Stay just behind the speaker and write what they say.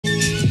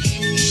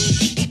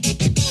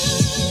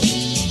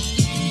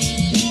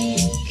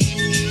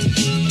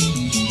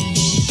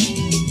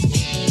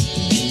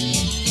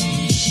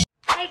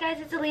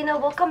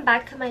welcome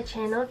back to my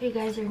channel. If you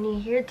guys are new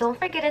here, don't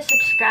forget to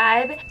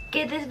subscribe,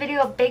 give this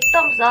video a big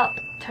thumbs up,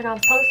 turn on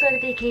post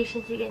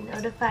notifications to get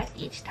notified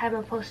each time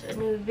I post a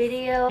new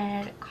video,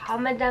 and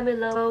comment down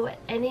below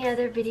any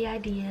other video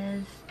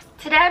ideas.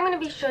 Today I'm going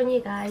to be showing you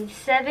guys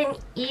 7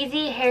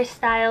 easy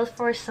hairstyles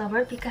for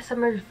summer because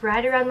summer is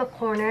right around the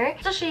corner.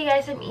 So I'll show you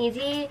guys some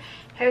easy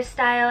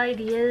hairstyle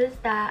ideas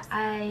that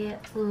I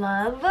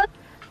love.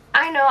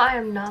 I know I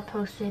am not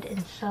posted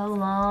in so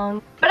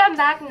long, but I'm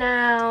back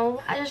now.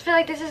 I just feel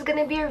like this is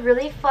gonna be a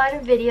really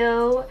fun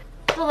video,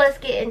 so let's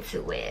get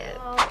into it.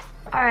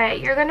 Alright,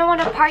 you're gonna want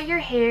to part your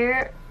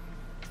hair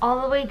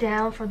all the way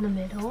down from the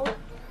middle.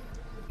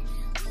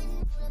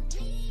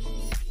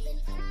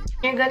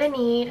 You're gonna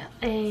need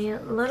a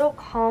little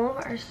comb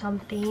or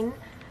something,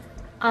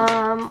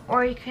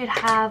 or you could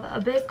have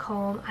a big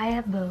comb. I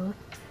have both.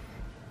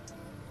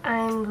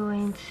 I'm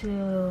going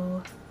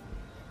to,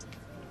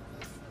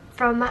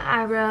 from my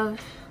eyebrows,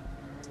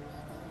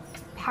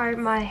 part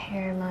my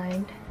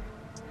hairline,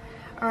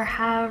 or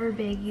however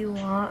big you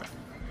want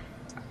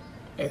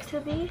it to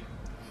be.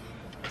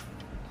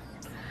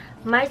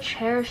 My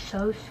chair is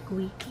so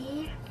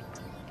squeaky.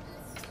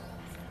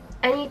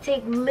 And you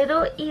take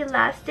little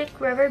elastic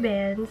rubber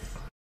bands.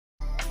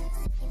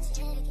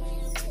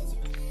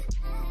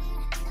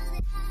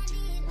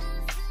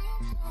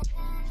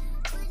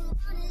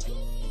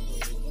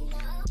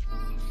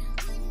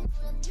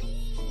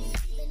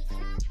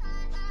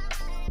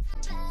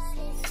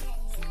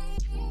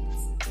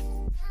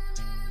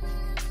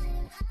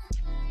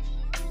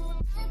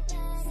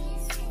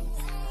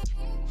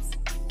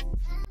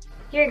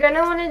 You're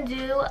gonna want to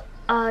do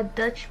a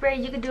Dutch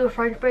braid. You could do a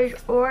French braid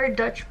or a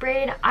Dutch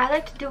braid. I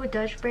like to do a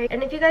Dutch braid.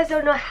 And if you guys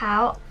don't know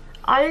how,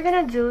 all you're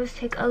gonna do is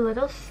take a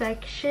little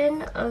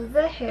section of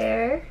the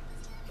hair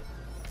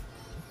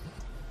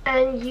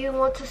and you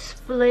want to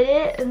split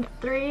it in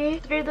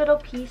three little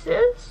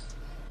pieces.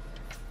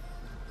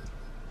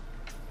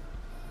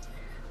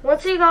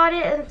 Once you got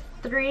it in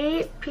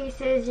 3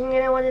 pieces, you're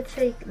gonna want to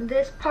take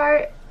this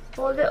part,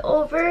 fold it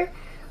over,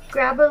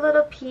 grab a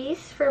little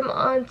piece from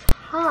on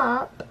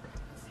top,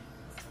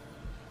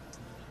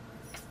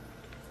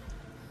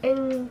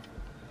 and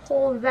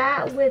pull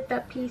that with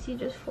that piece you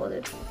just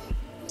folded.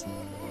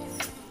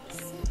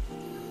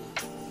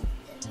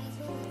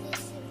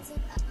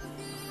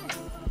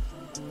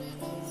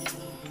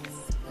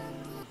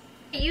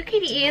 You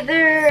could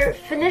either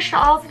finish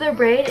off the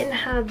braid and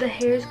have the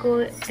hairs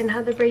go and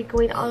have the braid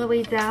going all the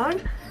way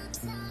down,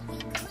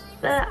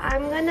 but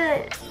I'm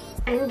gonna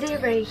end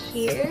it right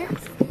here.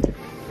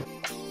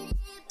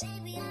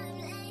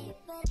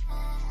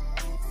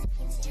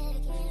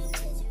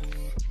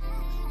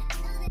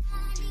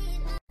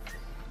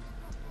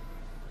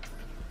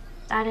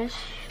 That is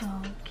so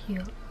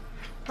cute.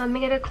 Let me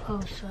get a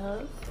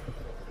close-up.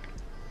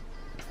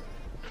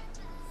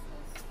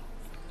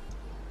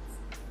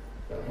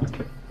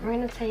 We're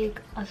gonna take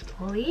a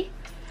spoolie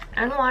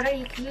and water.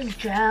 You can use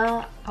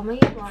gel. I'm gonna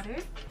use water.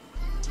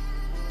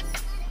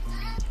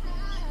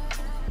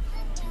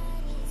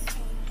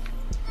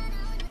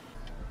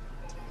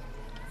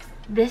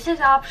 This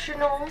is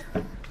optional,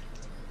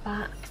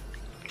 but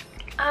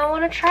I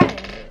wanna try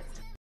it.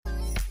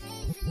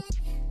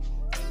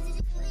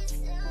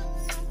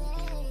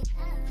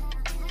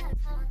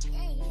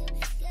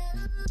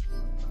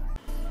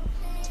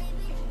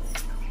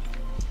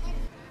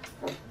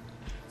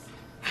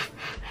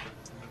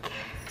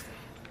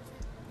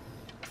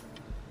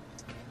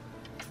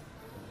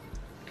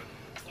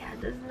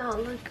 Does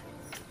not look,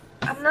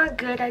 I'm not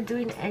good at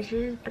doing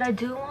edges, but I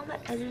do want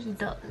the edges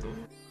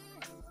done.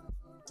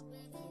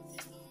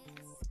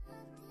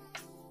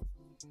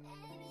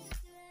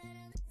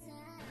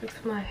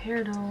 Fix my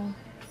hair though.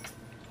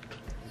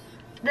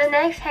 The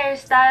next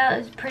hairstyle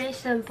is pretty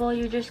simple.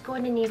 You're just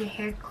going to need a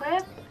hair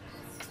clip,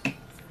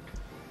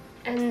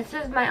 and this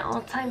is my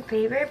all-time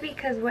favorite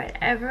because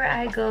wherever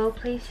I go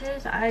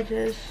places, I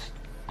just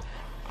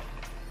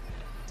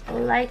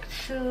like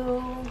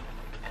to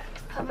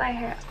put my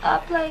hair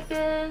up like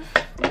this,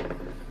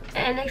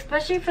 and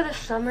especially for the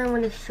summer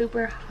when it's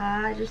super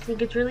hot, I just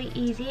think it's really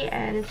easy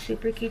and it's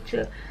super cute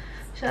too.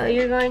 So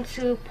you're going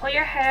to pull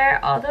your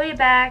hair all the way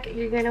back.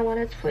 You're going to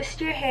want to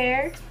twist your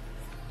hair.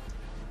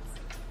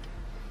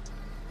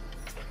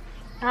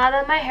 Now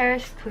that my hair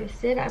is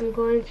twisted, I'm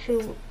going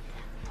to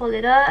pull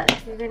it up.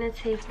 You're going to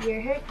take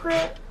your hair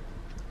clip,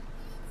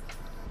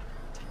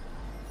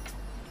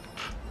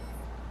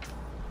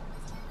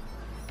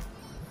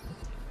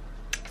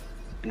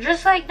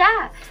 just like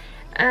that,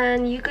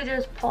 and you could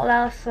just pull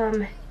out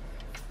some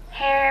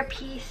hair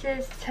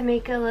pieces to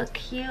make it look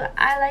cute.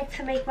 I like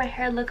to make my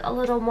hair look a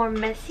little more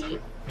messy.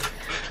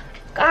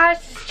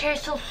 Gosh, this chair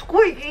is so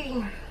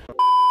squeaky.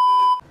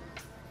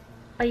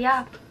 But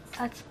yeah,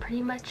 that's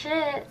pretty much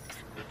it.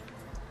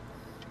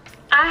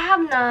 I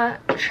have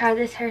not tried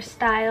this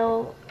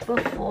hairstyle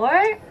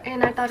before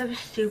and I thought it was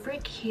super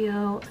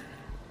cute.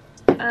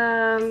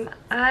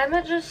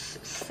 I'ma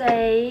just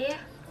say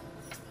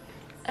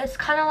it's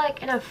kind of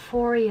like an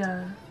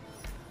Euphoria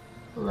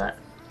look,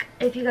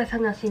 if you guys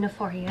have not seen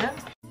Euphoria.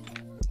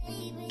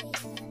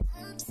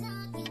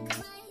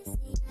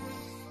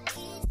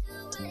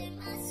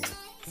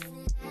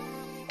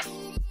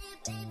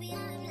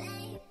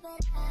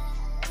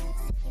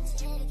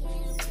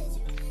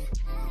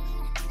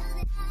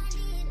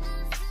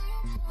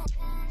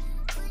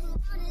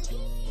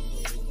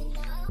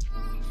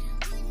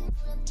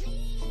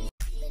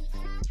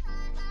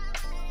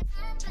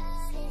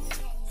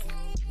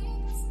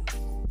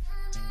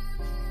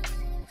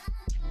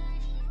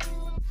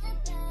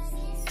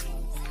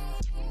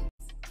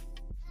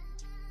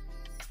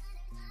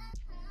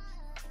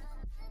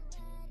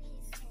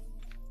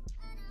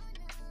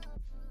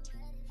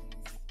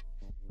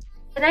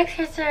 The next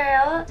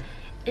hairstyle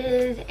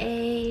is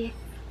a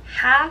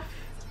half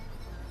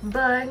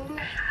bun,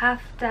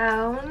 half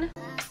down.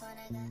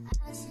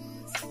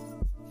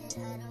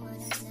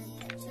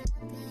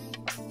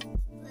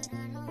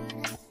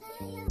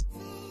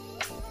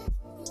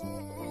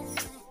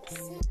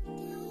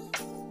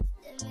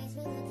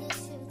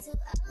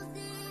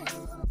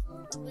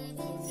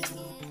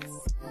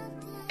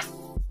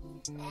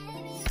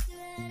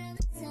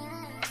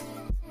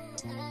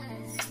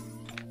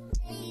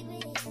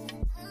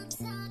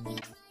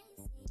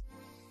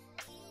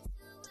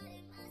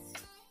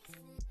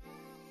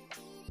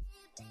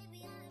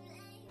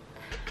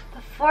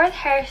 The fourth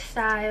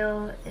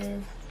hairstyle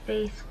is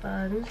face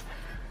buns.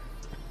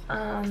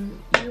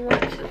 You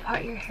want to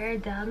part your hair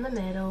down the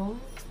middle.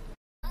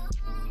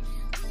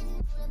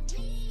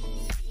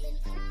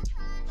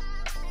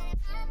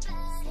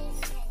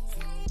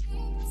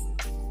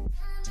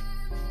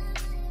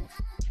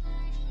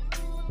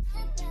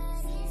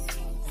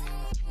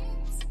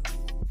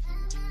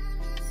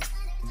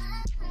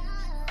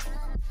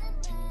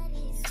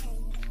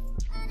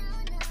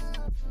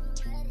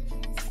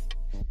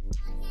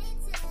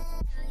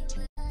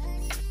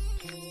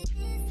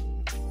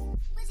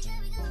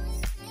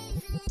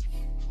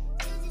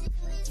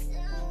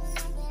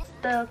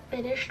 The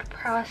finished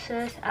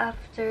process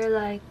after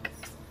like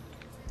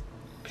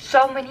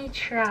so many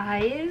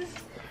tries.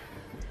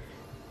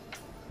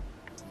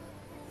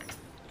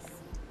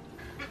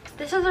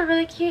 This is a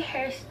really cute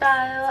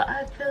hairstyle.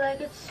 I feel like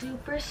it's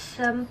super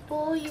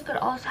simple. You could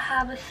also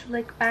have a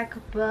slick back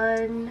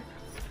bun.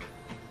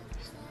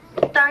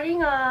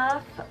 Starting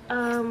off,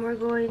 we're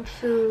going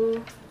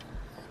to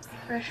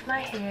brush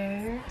my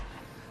hair.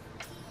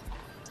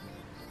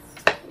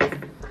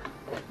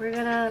 We're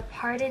gonna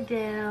part it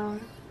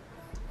down.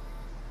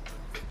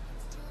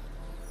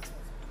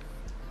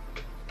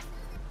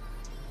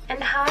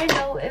 And how I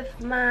know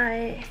if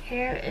my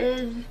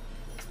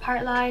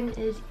part line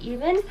is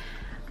even,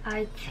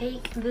 I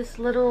take this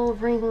little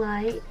ring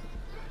light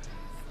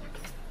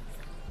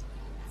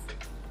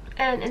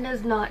and it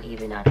is not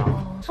even at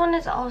all. This one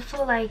is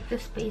also like the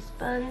space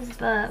buns,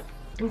 but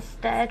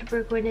instead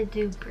we're going to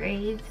do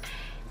braids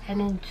and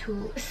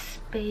into a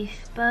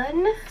space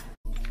bun.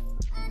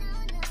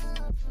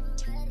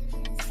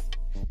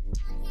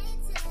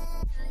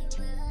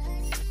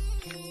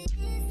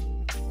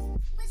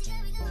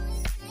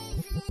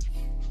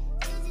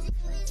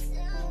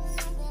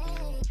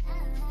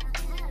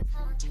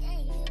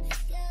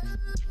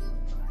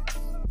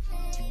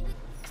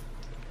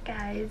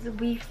 Guys,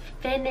 we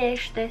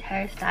finished this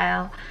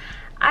hairstyle.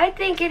 I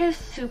think it is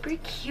super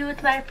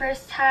cute. My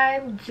first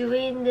time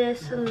doing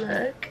this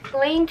look.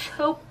 Plain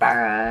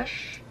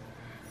toothbrush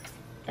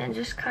and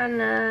just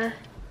kind of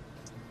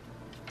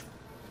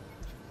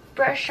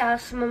brush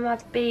out some of my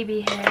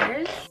baby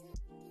hairs.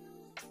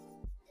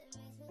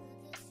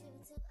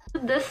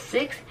 The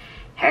sixth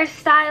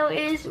hairstyle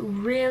is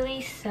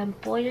really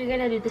simple. You're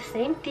gonna do the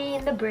same thing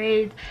in the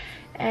braids,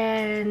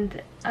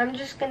 and I'm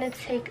just gonna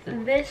take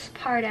this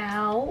part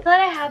out.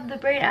 Let I have the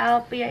braid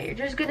out, but yeah, you're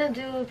just gonna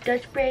do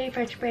Dutch braid,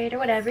 French braid, or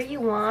whatever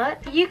you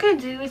want. What you could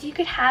do is you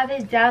could have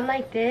it down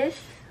like this,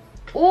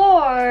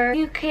 or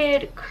you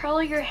could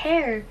curl your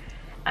hair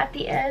at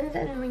the end,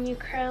 and when you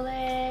curl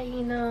it,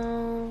 you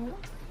know,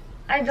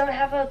 I don't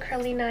have a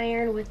curling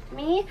iron with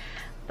me,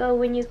 but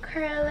when you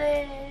curl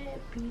it,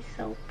 it'd be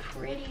so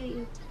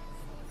pretty.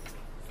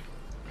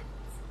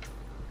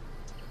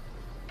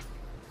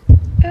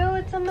 Oh,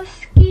 it's a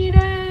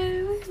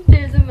mosquito.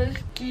 There's a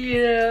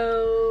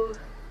mosquito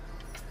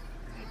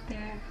right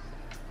there.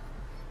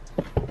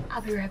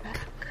 I'll be right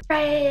back.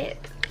 Right,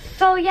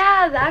 so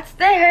yeah, that's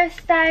the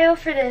hairstyle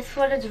for this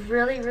one. It's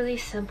really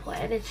simple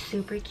and it's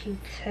super cute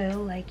too.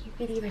 Like, you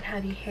could even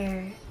have your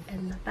hair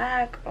in the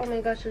back. Oh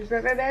my gosh, there's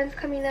rubber bands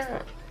coming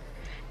out.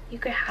 You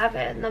could have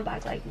it in the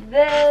back like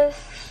this,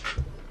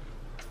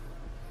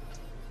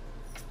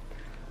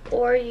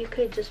 or you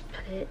could just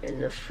put it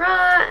in the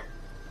front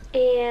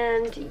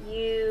and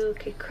you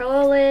could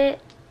curl it,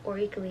 or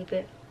you can leave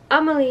it.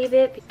 I'm gonna leave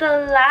it. The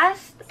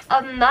last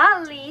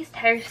not least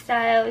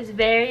hairstyle is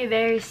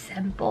very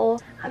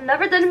simple. I've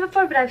never done it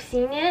before, but I've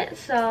seen it,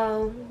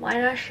 so why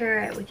not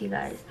share it with you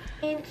guys.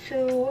 I need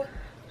to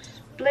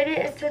split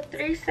it into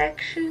 3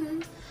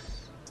 sections.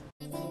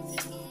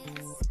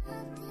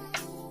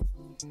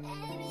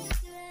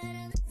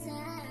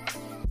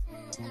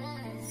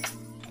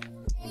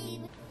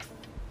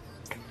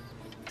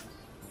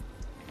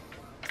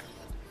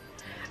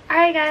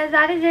 Alright guys,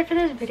 that is it for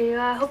this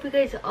video. I hope you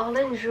guys all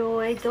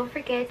enjoyed. Don't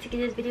forget to give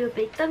this video a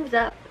big thumbs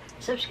up,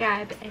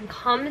 subscribe, and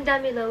comment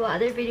down below what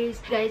other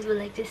videos you guys would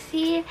like to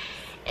see.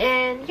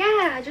 And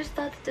yeah, I just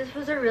thought that this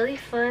was a really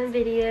fun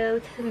video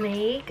to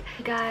make.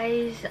 You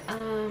guys,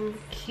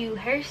 cute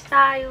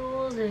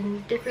hairstyles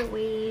and different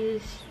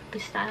ways you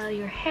can style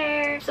your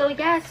hair. So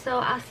yeah, so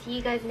I'll see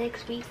you guys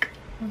next week.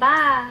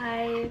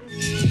 Bye!